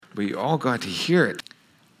but you all got to hear it.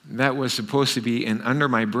 That was supposed to be an under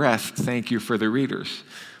my breath thank you for the readers,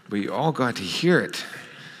 but you all got to hear it.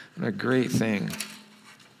 What a great thing.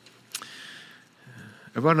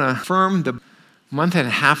 About a month and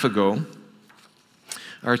a half ago,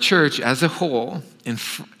 our church as a whole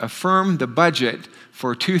affirmed the budget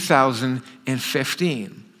for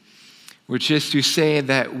 2015, which is to say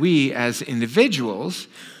that we as individuals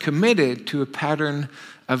committed to a pattern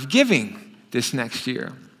of giving this next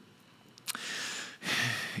year.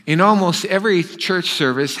 In almost every church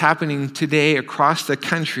service happening today across the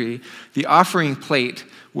country, the offering plate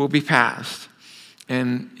will be passed.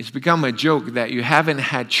 And it's become a joke that you haven't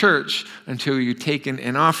had church until you've taken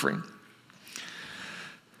an offering.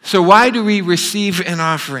 So why do we receive an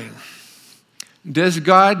offering? Does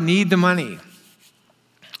God need the money?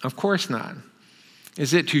 Of course not.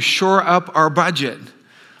 Is it to shore up our budget?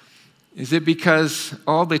 Is it because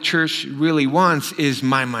all the church really wants is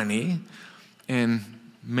my money? And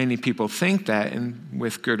many people think that, and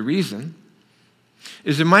with good reason.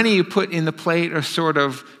 Is the money you put in the plate a sort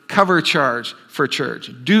of cover charge for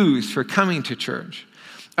church, dues for coming to church?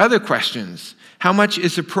 Other questions: how much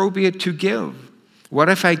is appropriate to give? What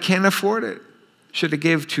if I can't afford it? Should I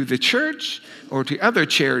give to the church or to other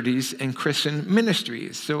charities and Christian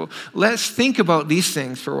ministries? So let's think about these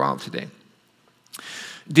things for a while today.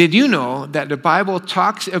 Did you know that the Bible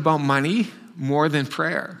talks about money more than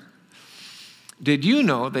prayer? Did you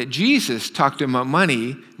know that Jesus talked about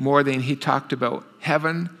money more than he talked about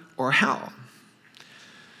heaven or hell?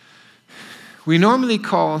 We normally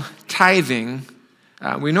call giving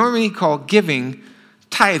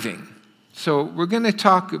tithing. So we're going to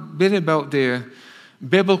talk a bit about the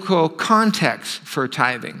biblical context for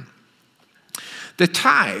tithing. The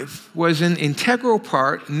tithe was an integral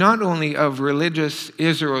part not only of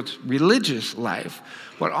Israel's religious life,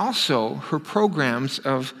 but also her programs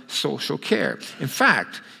of social care. In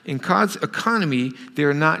fact, in God's economy, they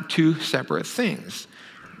are not two separate things.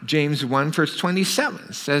 James 1 verse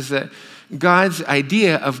 27 says that God's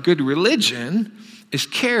idea of good religion is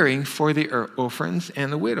caring for the orphans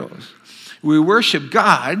and the widows. We worship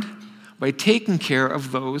God by taking care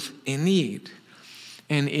of those in need.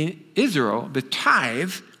 And in Israel, the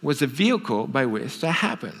tithe was a vehicle by which that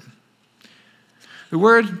happened. The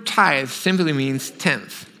word tithe simply means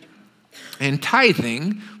tenth. And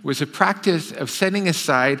tithing was a practice of setting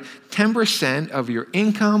aside 10% of your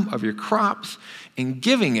income, of your crops, and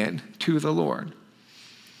giving it to the Lord.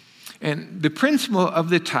 And the principle of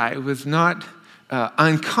the tithe was not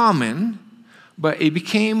uncommon, but it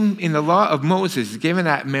became, in the law of Moses, given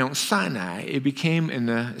at Mount Sinai, it became an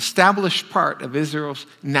established part of Israel's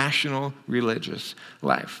national religious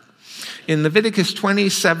life. In Leviticus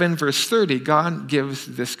 27, verse 30, God gives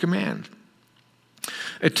this command.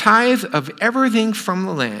 A tithe of everything from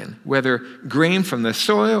the land, whether grain from the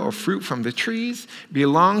soil or fruit from the trees,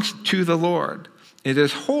 belongs to the Lord. It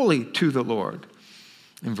is holy to the Lord.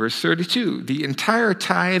 In verse 32, the entire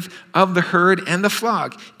tithe of the herd and the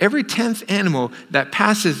flock, every 10th animal that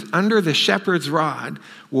passes under the shepherd's rod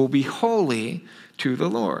will be holy to the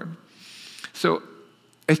Lord. So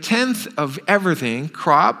a tenth of everything,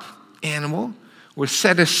 crop, animal, was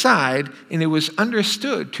set aside, and it was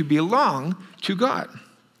understood to belong to God.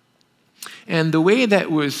 And the way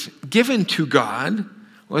that was given to God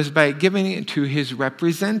was by giving it to his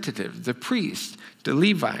representatives, the priests, the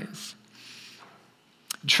Levites.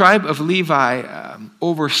 The tribe of Levi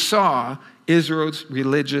oversaw Israel's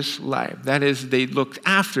religious life. That is, they looked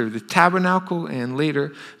after the tabernacle and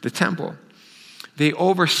later the temple. They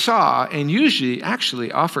oversaw and usually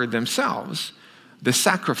actually offered themselves the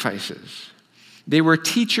sacrifices. They were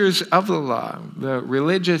teachers of the law, the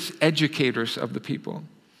religious educators of the people.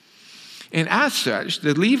 And as such,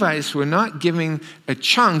 the Levites were not giving a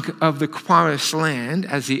chunk of the promised land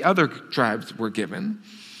as the other tribes were given.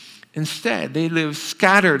 Instead, they lived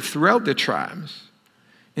scattered throughout the tribes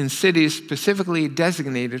in cities specifically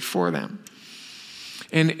designated for them.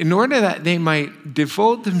 And in order that they might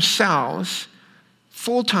devote themselves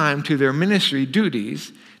full-time to their ministry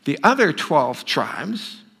duties, the other 12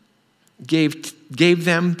 tribes gave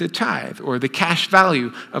them the tithe, or the cash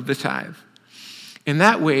value of the tithe. In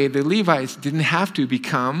that way, the Levites didn't have to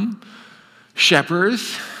become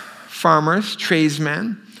shepherds, farmers,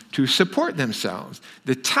 tradesmen to support themselves.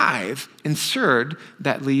 The tithe ensured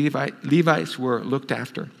that Levites were looked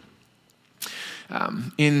after.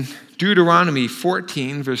 In Deuteronomy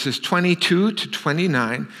 14, verses 22 to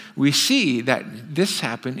 29, we see that this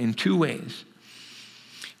happened in two ways.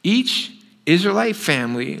 Each Israelite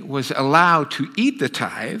family was allowed to eat the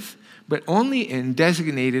tithe, but only in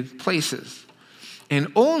designated places.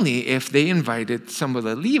 and only if they invited some of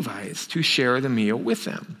the Levites to share the meal with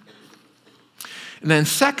them. And then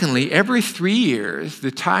secondly, every 3 years,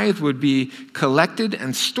 the tithe would be collected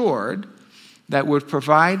and stored that would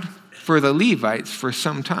provide for the Levites for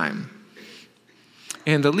some time.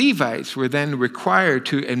 And the Levites were then required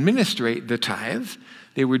to administrate the tithe.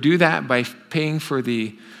 They would do that by paying for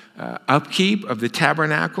the upkeep of the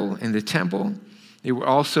tabernacle and the temple. They were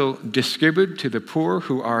also distributed to the poor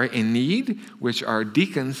who are in need, which our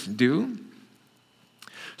deacons do.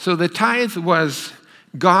 So the tithe was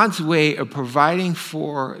God's way of providing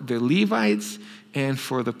for the Levites and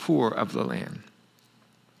for the poor of the land.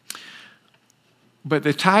 But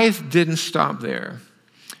the tithe didn't stop there.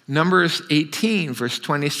 Numbers 18, verse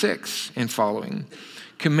 26 and following,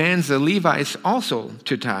 commands the Levites also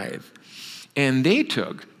to tithe. And they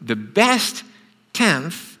took the best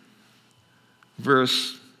tenth,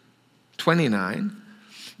 verse 29,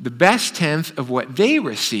 the best tenth of what they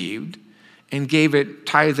received and gave it,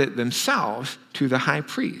 tithed it themselves to the high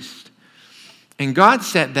priest. And God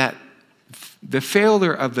said that the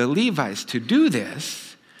failure of the Levites to do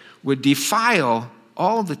this would defile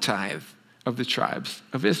all the tithe of the tribes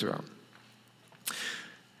of Israel.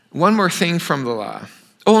 One more thing from the law.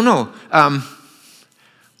 Oh, no.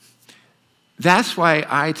 That's why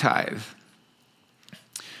I tithe.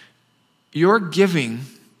 Your giving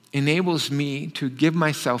enables me to give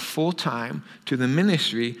myself full time to the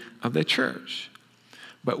ministry of the church.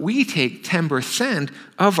 But we take 10%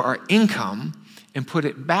 of our income and put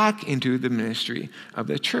it back into the ministry of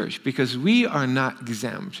the church because we are not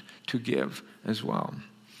exempt to give as well.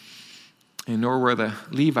 And nor were the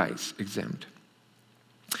Levites exempt.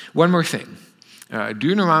 One more thing.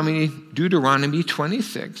 Deuteronomy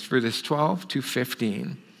 26, verses 12 to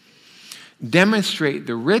 15, demonstrate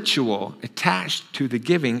the ritual attached to the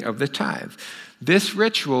giving of the tithe. This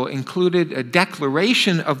ritual included a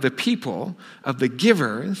declaration of the people, of the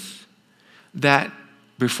givers, that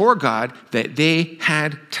before God, that they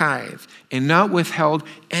had tithe and not withheld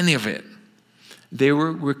any of it. They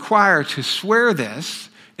were required to swear this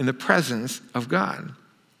in the presence of God.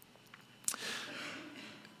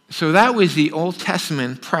 So that was the Old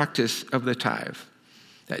Testament practice of the tithe,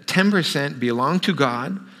 that 10% belonged to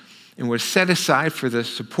God and was set aside for the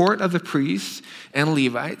support of the priests and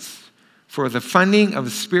Levites, for the funding of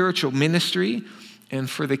the spiritual ministry, and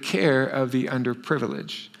for the care of the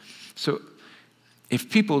underprivileged. So if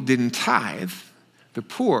people didn't tithe, the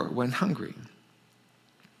poor went hungry.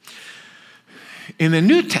 In the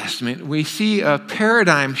New Testament, we see a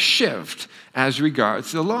paradigm shift as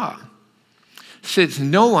regards the law. Since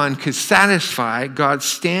no one could satisfy God's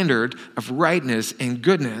standard of rightness and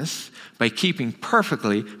goodness by keeping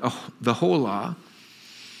perfectly the whole law,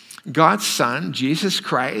 God's Son, Jesus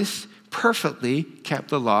Christ, perfectly kept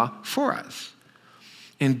the law for us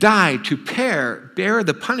and died to bear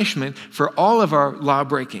the punishment for all of our law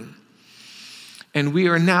breaking. And we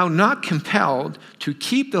are now not compelled to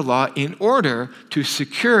keep the law in order to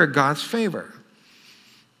secure God's favor.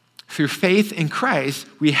 Through faith in Christ,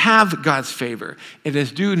 we have God's favor. It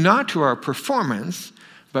is due not to our performance,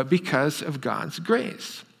 but because of God's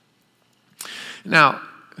grace. Now,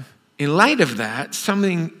 in light of that,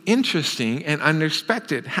 something interesting and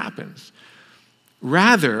unexpected happens.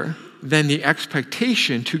 Rather than the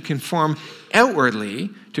expectation to conform outwardly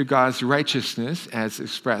to God's righteousness as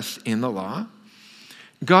expressed in the law,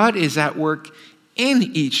 God is at work in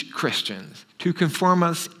each Christian to conform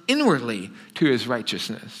us inwardly to his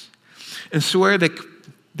righteousness. And so where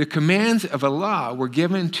the commands of a law were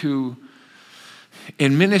given to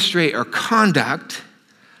administrate or conduct,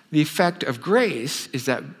 the effect of grace is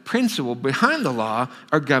that principle behind the law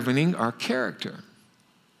are governing our character.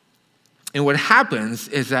 And what happens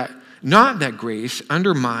is that not that grace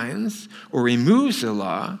undermines or removes the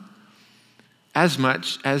law as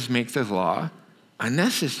much as makes the law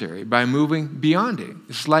unnecessary by moving beyond it.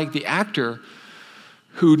 It's like the actor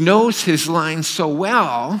who knows his lines so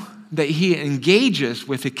well that he engages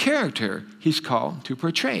with the character he's called to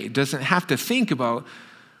portray. Doesn't have to think about,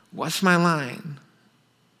 what's my line?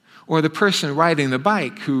 Or the person riding the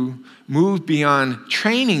bike who moved beyond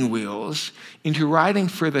training wheels into riding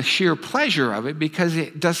for the sheer pleasure of it because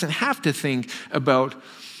it doesn't have to think about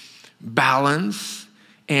balance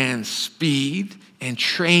and speed and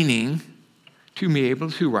training to be able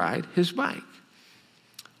to ride his bike.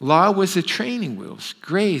 Law was the training wheels.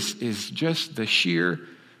 Grace is just the sheer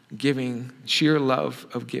giving, sheer love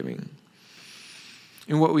of giving.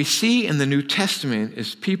 And what we see in the New Testament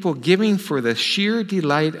is people giving for the sheer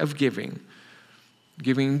delight of giving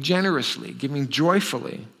generously, giving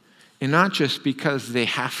joyfully, and not just because they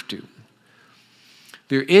have to.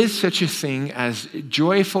 There is such a thing as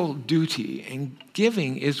joyful duty, and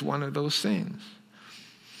giving is one of those things.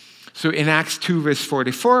 So in Acts 2, verse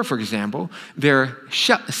 44, for example, they're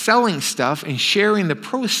selling stuff and sharing the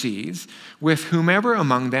proceeds with whomever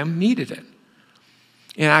among them needed it.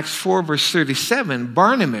 In Acts 4, verse 37,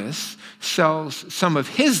 Barnabas sells some of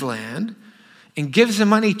his land and gives the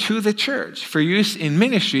money to the church for use in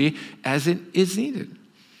ministry as it is needed.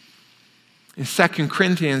 In 2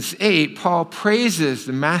 Corinthians 8, Paul praises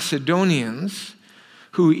the Macedonians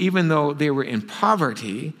who, even though they were in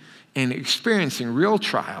poverty and experiencing real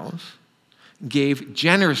trials, gave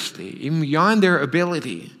generously, even beyond their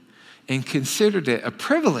ability, and considered it a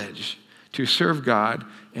privilege to serve God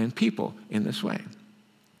and people in this way.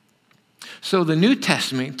 So the New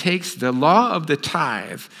Testament takes the law of the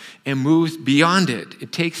tithe and moves beyond it.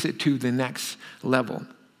 It takes it to the next level.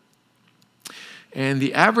 And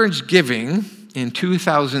the average giving in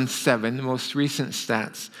 2007, the most recent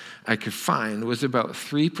stats I could find, was about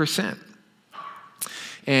 3%.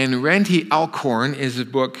 And Randy Alcorn,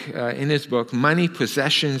 in his book, Money,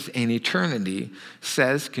 Possessions, and Eternity,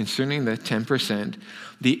 says concerning the 10%,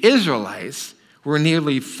 the Israelites were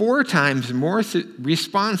nearly 4 times more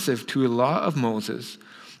responsive to the law of Moses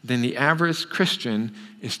than the average Christian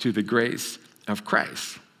is to the grace of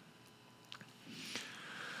Christ.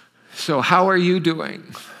 So how are you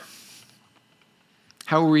doing?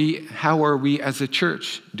 How are we as a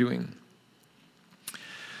church doing?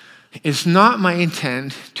 It's not my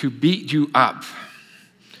intent to beat you up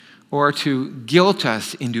or to guilt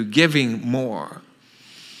us into giving more.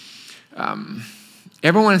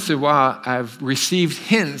 Every once in a while, I've received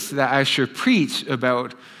hints that I should preach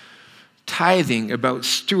about tithing, about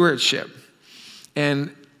stewardship.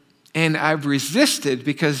 And I've resisted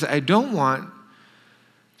because I don't want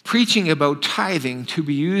preaching about tithing to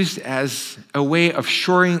be used as a way of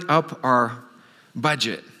shoring up our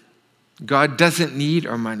budget. God doesn't need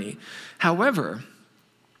our money. However,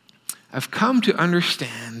 I've come to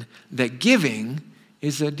understand that giving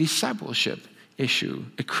is a discipleship issue,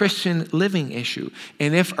 a Christian living issue.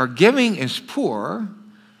 And if our giving is poor,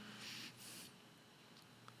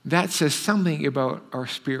 that says something about our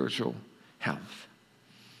spiritual health.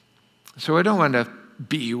 So I don't want to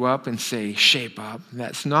beat you up and say, shape up.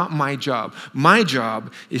 That's not my job. My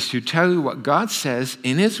job is to tell you what God says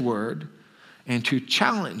in His Word and to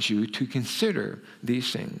challenge you to consider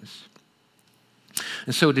these things.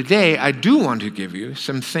 And so today, I do want to give you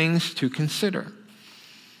some things to consider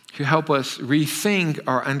to help us rethink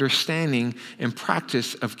our understanding and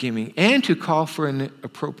practice of giving and to call for an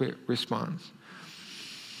appropriate response.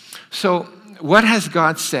 So, what has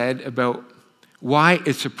God said about why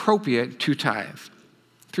it's appropriate to tithe?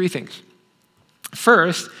 3 things.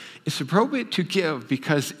 First, it's appropriate to give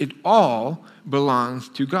because it all belongs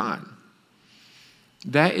to God.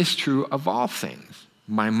 That is true of all things.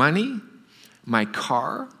 My money, my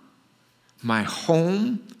car, my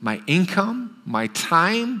home, my income, my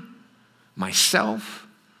time, myself,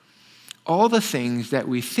 all the things that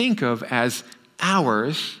we think of as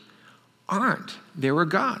ours aren't. They were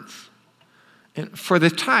God's. And for the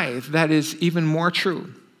tithe, that is even more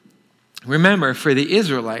true. Remember, for the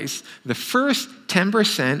Israelites, the first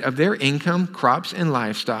 10% of their income, crops, and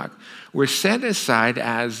livestock were set aside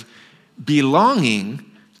as belonging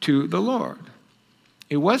to the Lord.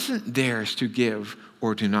 It wasn't theirs to give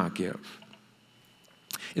or to not give.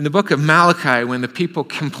 In the book of Malachi, when the people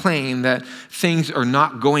complain that things are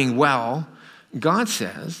not going well, God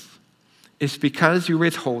says, it's because you're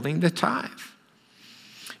withholding the tithe.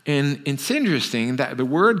 And it's interesting that the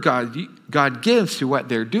word God gives to what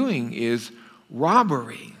they're doing is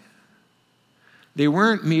robbery. They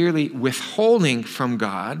weren't merely withholding from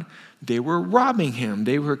God, they were robbing Him.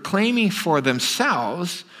 They were claiming for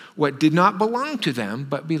themselves what did not belong to them,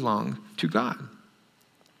 but belonged to God.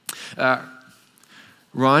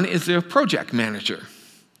 Ron is their project manager.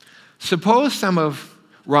 Suppose some of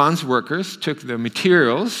Ron's workers took the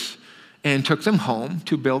materials and took them home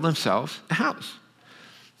to build themselves a house.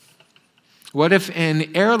 What if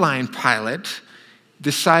an airline pilot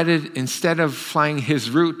decided instead of flying his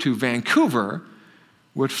route to Vancouver,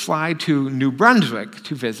 would fly to New Brunswick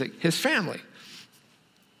to visit his family?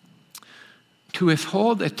 To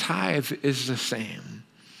withhold a tithe is the same.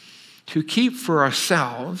 To keep for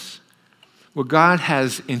ourselves what God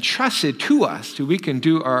has entrusted to us so we can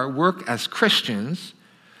do our work as Christians,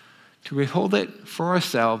 to withhold it for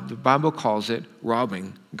ourselves, the Bible calls it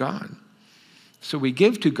robbing God. So we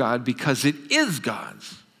give to God because it is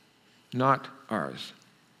God's, not ours.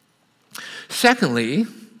 Secondly,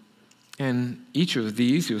 and each of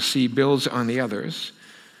these you'll see builds on the others.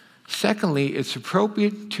 Secondly, it's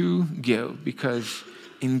appropriate to give because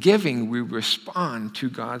in giving, we respond to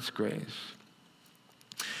God's grace.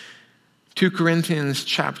 2 Corinthians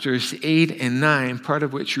chapters 8 and 9, part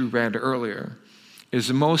of which you read earlier, is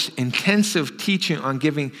the most intensive teaching on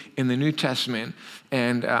giving in the New Testament.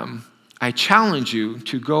 And I challenge you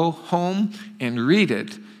to go home and read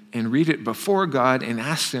it before God and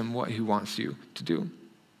ask him what he wants you to do.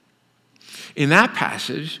 In that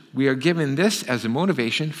passage, we are given this as a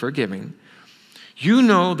motivation for giving. You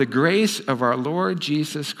know the grace of our Lord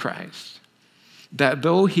Jesus Christ, that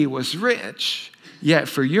though he was rich, yet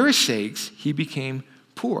for your sakes he became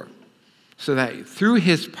poor, so that through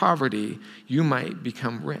his poverty you might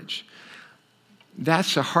become rich.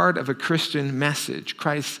 That's the heart of a Christian message.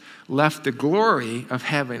 Christ left the glory of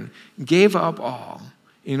heaven, gave up all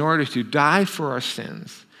in order to die for our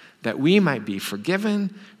sins, that we might be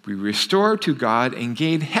forgiven, be restored to God, and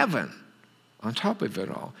gain heaven on top of it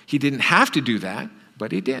all. He didn't have to do that,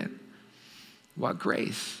 but he did. What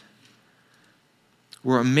grace.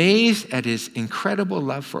 We're amazed at his incredible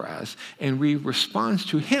love for us, and we respond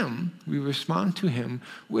to him. We respond to him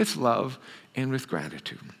with love and with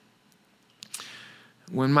gratitude.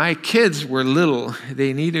 When my kids were little,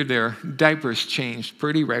 they needed their diapers changed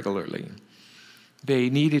pretty regularly. They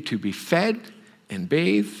needed to be fed and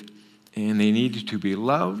bathed, and they needed to be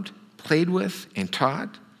loved, played with, and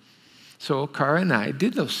taught. So Cara and I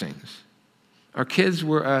did those things. Our kids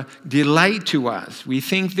were a delight to us. We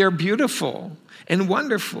think they're beautiful and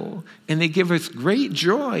wonderful, and they give us great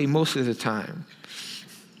joy most of the time.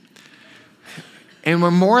 And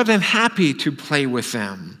we're more than happy to play with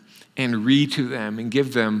them and read to them and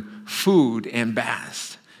give them food and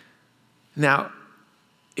baths. Now,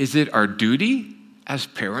 is it our duty as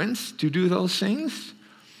parents to do those things?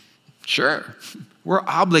 Sure, we're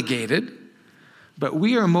obligated, but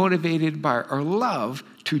we are motivated by our love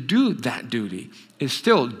to do that duty. It's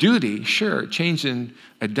still duty, sure. Changing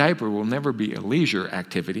a diaper will never be a leisure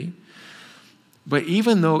activity. But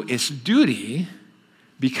even though it's duty,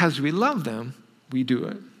 because we love them, we do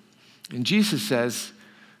it. And Jesus says,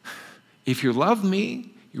 if you love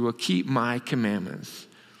me, you will keep my commandments.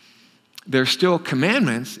 They're still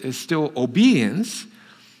commandments, it's still obedience,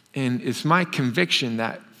 and it's my conviction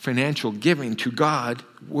that financial giving to God's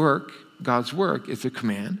work is a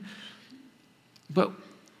command. But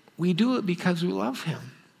we do it because we love him.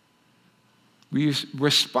 We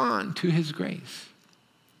respond to his grace.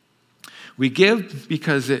 We give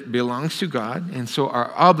because it belongs to God and so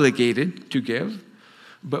are obligated to give.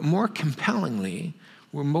 But more compellingly,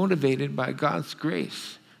 we're motivated by God's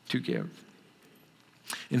grace to give.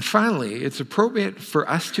 And finally, it's appropriate for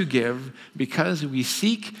us to give because we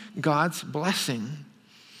seek God's blessing.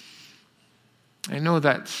 I know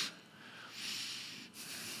that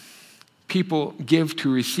people give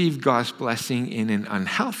to receive God's blessing in an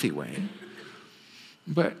unhealthy way,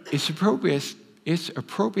 but it's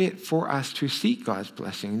appropriate for us to seek God's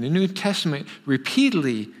blessing. The New Testament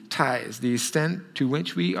repeatedly ties the extent to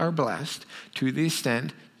which we are blessed to the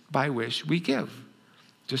extent by which we give.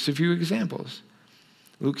 Just a few examples.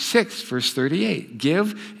 Luke 6, verse 38,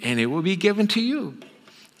 give and it will be given to you.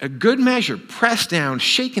 A good measure, pressed down,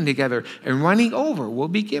 shaken together, and running over will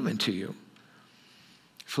be given to you.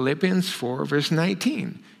 Philippians 4, verse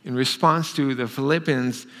 19, in response to the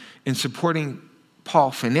Philippians in supporting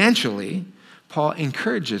Paul financially, Paul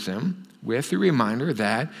encourages them with the reminder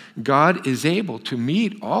that God is able to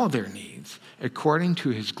meet all their needs according to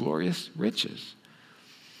his glorious riches.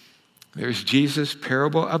 There's Jesus'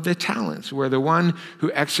 parable of the talents, where the one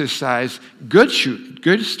who exercised good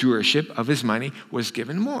stewardship of his money was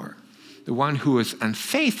given more. The one who was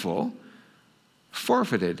unfaithful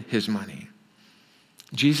forfeited his money.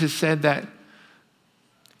 Jesus said that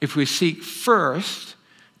if we seek first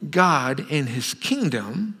God and his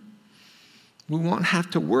kingdom, we won't have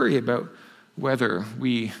to worry about whether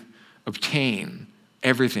we obtain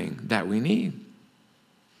everything that we need.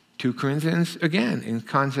 2 Corinthians, again, in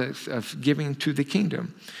context of giving to the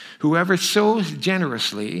kingdom. Whoever sows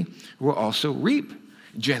generously will also reap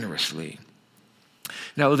generously.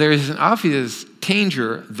 Now, there is an obvious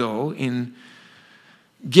danger, though, in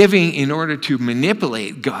giving in order to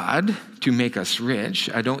manipulate God to make us rich.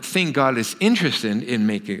 I don't think God is interested in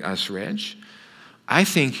making us rich. I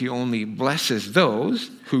think he only blesses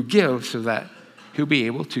those who give so that he'll be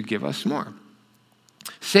able to give us more.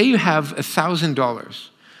 Say you have $1,000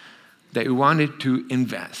 that you wanted to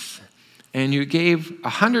invest, and you gave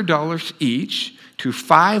 $100 each to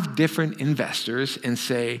 5 different investors and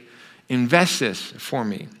say, invest this for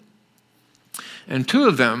me. And 2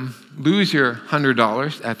 of them lose your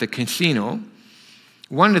 $100 at the casino.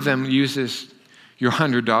 One of them uses your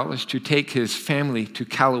 $100 to take his family to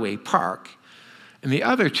Callaway Park. and the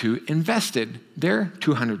other two invested their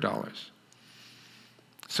 $200.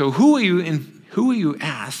 So who are you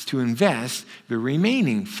asked to invest the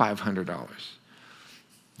remaining $500?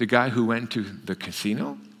 The guy who went to the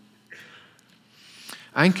casino?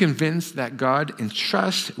 I'm convinced that God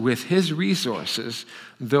entrusts with his resources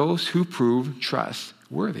those who prove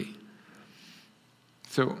trustworthy.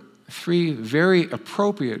 So 3 very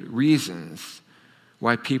appropriate reasons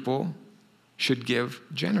why people should give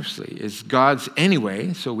generously. It's God's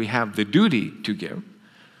anyway, so we have the duty to give.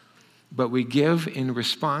 But we give in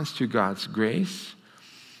response to God's grace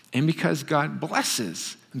and because God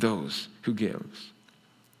blesses those who give.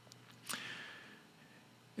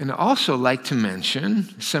 And I also like to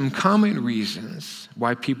mention some common reasons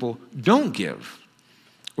why people don't give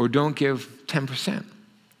or don't give 10%.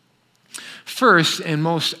 First, and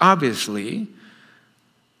most obviously,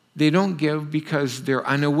 they don't give because they're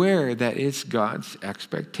unaware that it's God's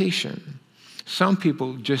expectation. Some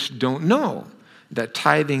people just don't know that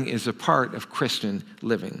tithing is a part of Christian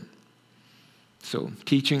living. So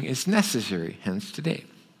teaching is necessary, hence today.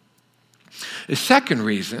 The second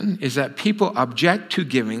reason is that people object to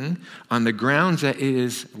giving on the grounds that it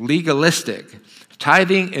is legalistic.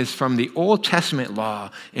 Tithing is from the Old Testament law,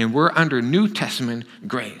 and we're under New Testament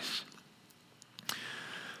grace.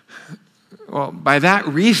 Well, by that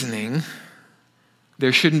reasoning,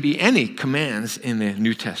 there shouldn't be any commands in the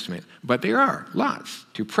New Testament, but there are lots: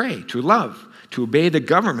 to pray, to love, to obey the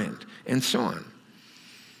government, and so on.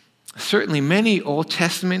 Certainly, many Old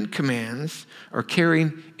Testament commands are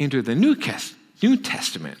carried into the New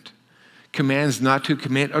Testament. Commands not to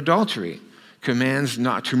commit adultery, commands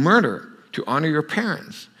not to murder, to honor your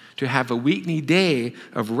parents, to have a weekly day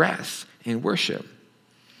of rest and worship.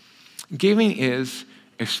 Giving is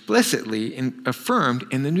explicitly affirmed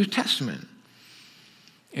in the New Testament.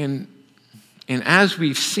 And as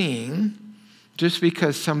we've seen, just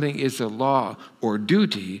because something is a law or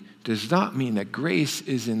duty does not mean that grace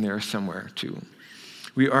is in there somewhere too.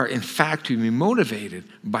 We are, in fact, to be motivated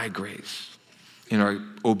by grace in our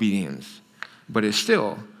obedience, but it's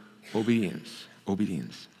still obedience.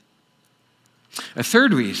 A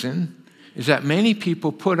third reason is that many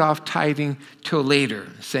people put off tithing till later,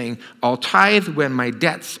 saying, I'll tithe when my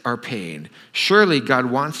debts are paid. Surely God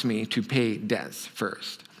wants me to pay debts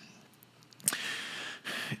first.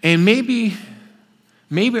 And maybe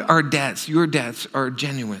our debts, your debts, are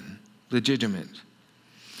genuine, legitimate.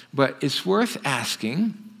 But it's worth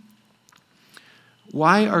asking,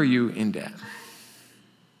 why are you in debt?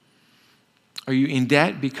 Are you in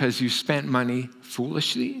debt because you spent money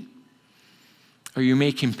foolishly? Are you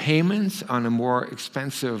making payments on a more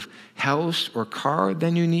expensive house or car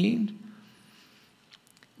than you need?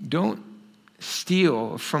 Don't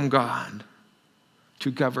steal from God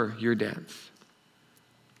to cover your debts,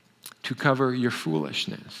 to cover your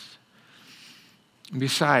foolishness.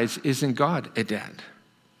 Besides, isn't God a debt?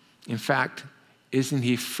 In fact, isn't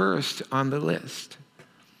he first on the list?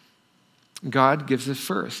 God gives it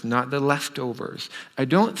first, not the leftovers. I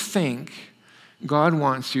don't think God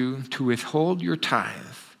wants you to withhold your tithe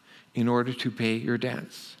in order to pay your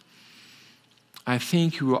debts. I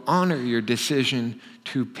think he will honor your decision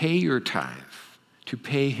to pay your tithe, to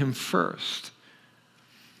pay him first,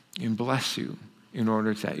 and bless you in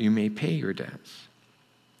order that you may pay your debts.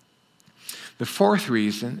 The fourth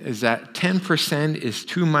reason is that 10% is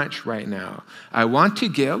too much right now. I want to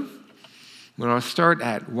give, but I'll start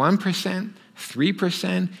at 1%,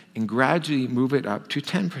 3%, and gradually move it up to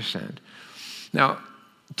 10%. Now,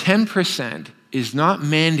 10% is not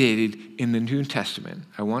mandated in the New Testament.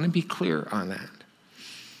 I want to be clear on that.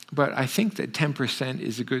 But I think that 10%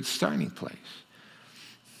 is a good starting place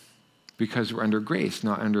because we're under grace,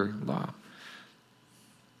 not under law.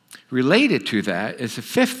 Related to that is the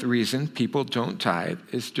fifth reason people don't tithe,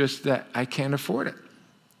 is just that I can't afford it.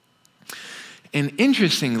 And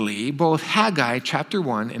interestingly, both Haggai chapter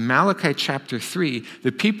 1 and Malachi chapter 3,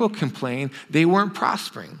 the people complained they weren't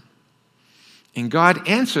prospering. And God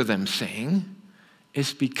answered them saying,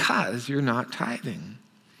 it's because you're not tithing.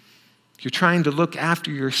 You're trying to look after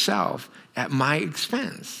yourself at my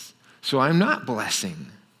expense, so I'm not blessing.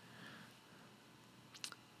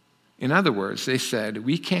 In other words, they said,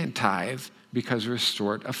 we can't tithe because we're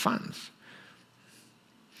short of funds.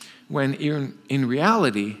 When in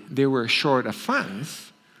reality, they were short of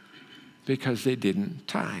funds because they didn't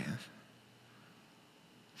tithe.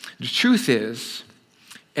 The truth is,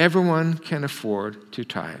 everyone can afford to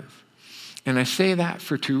tithe. And I say that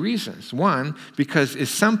for two reasons. One, because if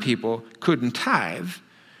some people couldn't tithe,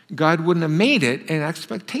 God wouldn't have made it an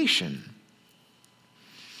expectation.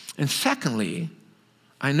 And secondly,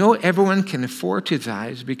 I know everyone can afford to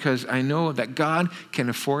tithe because I know that God can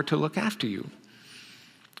afford to look after you.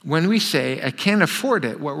 When we say, I can't afford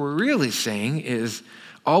it, what we're really saying is,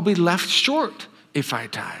 I'll be left short if I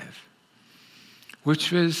tithe.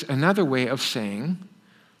 Which is another way of saying,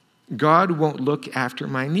 God won't look after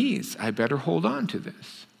my needs. I better hold on to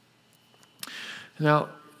this. Now,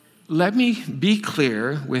 let me be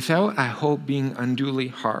clear without, I hope, being unduly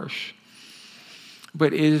harsh.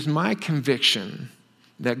 But it is my conviction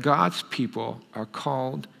that God's people are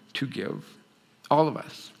called to give, all of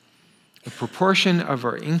us, a proportion of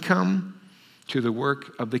our income to the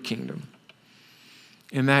work of the kingdom.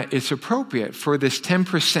 And that it's appropriate for this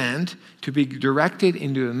 10% to be directed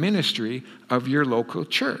into the ministry of your local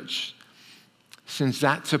church, since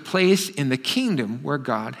that's a place in the kingdom where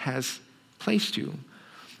God has placed you.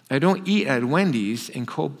 I don't eat at Wendy's and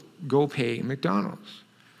go pay McDonald's.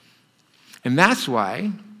 And that's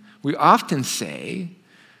why we often say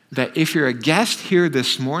that if you're a guest here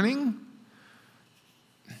this morning,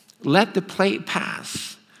 let the plate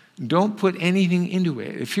pass. Don't put anything into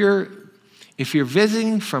it. If you're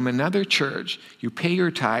visiting from another church, you pay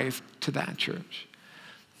your tithe to that church.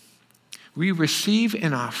 We receive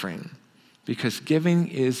an offering because giving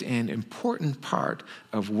is an important part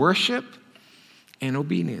of worship and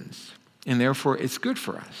obedience. And therefore, it's good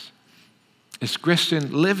for us. It's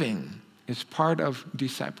Christian living. It's part of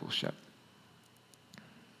discipleship.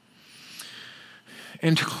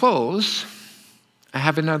 And to close, I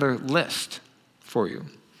have another list for you.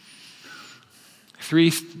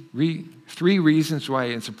 Three reasons why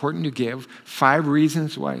it's important to give, 5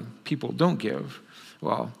 reasons why people don't give.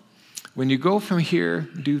 Well, when you go from here,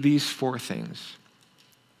 do these 4 things.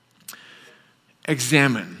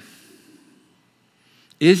 Examine.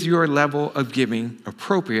 Is your level of giving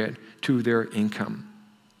appropriate to their income?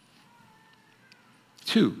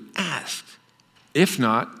 2, ask. If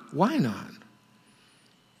not, why not?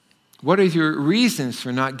 What are your reasons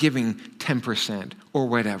for not giving 10% or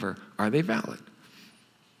whatever? Are they valid?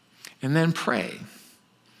 And then pray.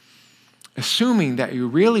 Assuming that you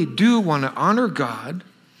really do want to honor God,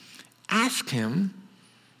 ask him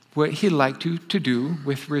what he'd like you to do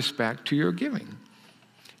with respect to your giving.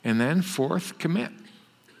 And then 4th, commit.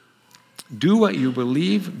 Do what you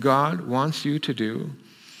believe God wants you to do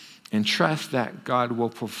and trust that God will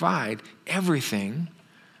provide everything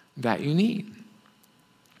that you need.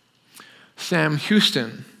 Sam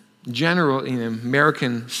Houston, general in the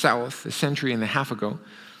American South a century and a half ago,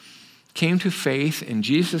 came to faith in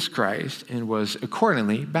Jesus Christ and was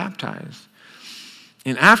accordingly baptized.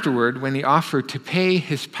 And afterward, when he offered to pay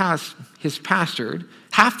his pastor,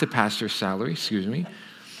 half the pastor's salary,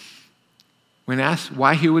 when asked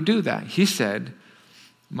why he would do that, he said,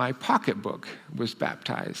 my pocketbook was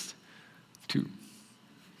baptized too.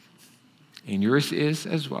 And yours is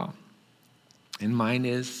as well. And mine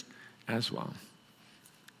is as well.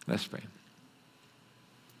 Let's pray.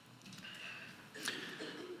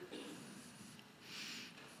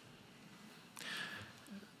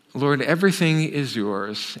 Lord, everything is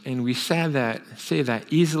yours, and we say that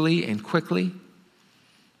easily and quickly,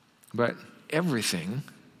 but everything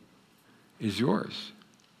is yours.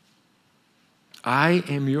 I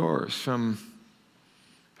am yours from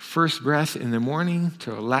first breath in the morning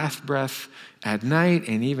to last breath at night,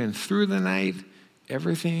 and even through the night.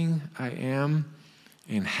 Everything I am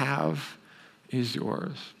and have is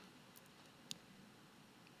yours.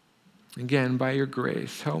 Again, by your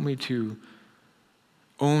grace, help me to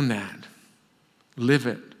own that, live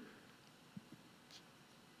it,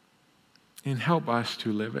 and help us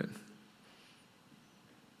to live it.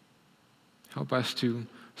 Help us to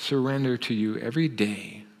surrender to you every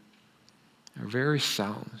day, our very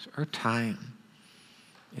selves, our time,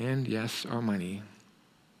 and yes, our money.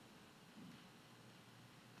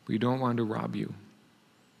 We don't want to rob you,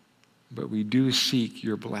 but we do seek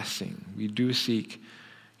your blessing. We do seek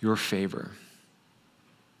your favor.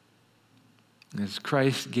 As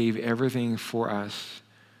Christ gave everything for us,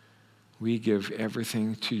 we give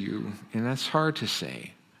everything to you. And that's hard to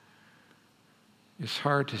say. It's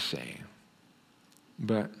hard to say,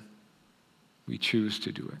 but we choose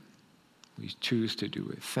to do it. We choose to do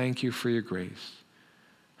it. Thank you for your grace.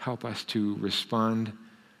 Help us to respond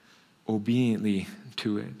obediently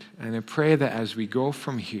to it. And I pray that as we go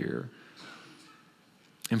from here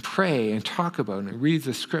and pray and talk about and read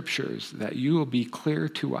the scriptures, that you will be clear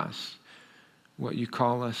to us what you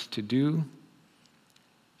call us to do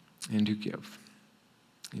and to give.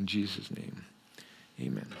 In Jesus' name,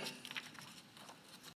 amen.